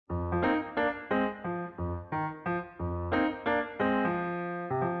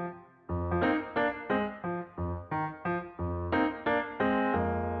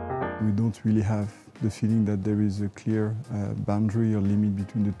We don't really have the feeling that there is a clear boundary or limit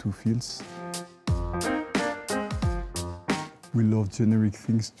between the two fields. We love generic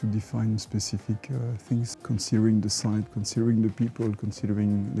things to define specific things, considering the site, considering the people,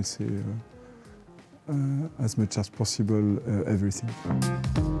 considering, let's say, as much as possible, everything.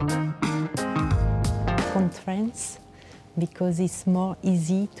 Conference, because it's more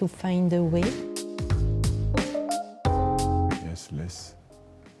easy to find a way. Yes, less,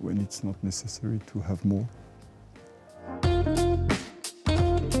 when it's not necessary to have more.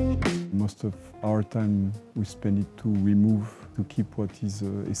 Most of our time we spend it to remove, to keep what is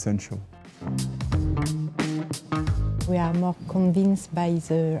essential. We are more convinced by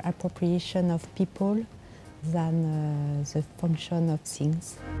the appropriation of people than the function of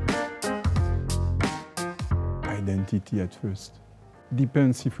things. Identity at first.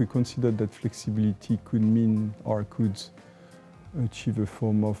 Depends if we consider that flexibility could mean or could achieve a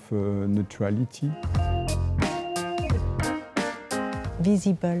form of neutrality.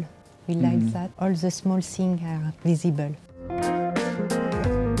 Visible. We like that. All the small things are visible. I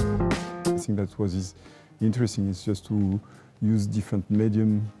think that what is interesting is just to use different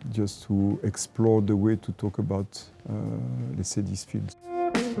medium just to explore the way to talk about, let's say, these fields.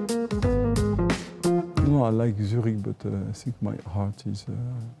 No, I like Zurich, but I think my heart is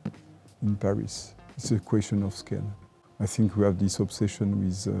in Paris. It's a question of scale. I think we have this obsession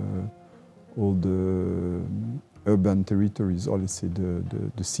with all the urban territories, or let's say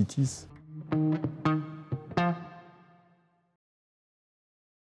the cities.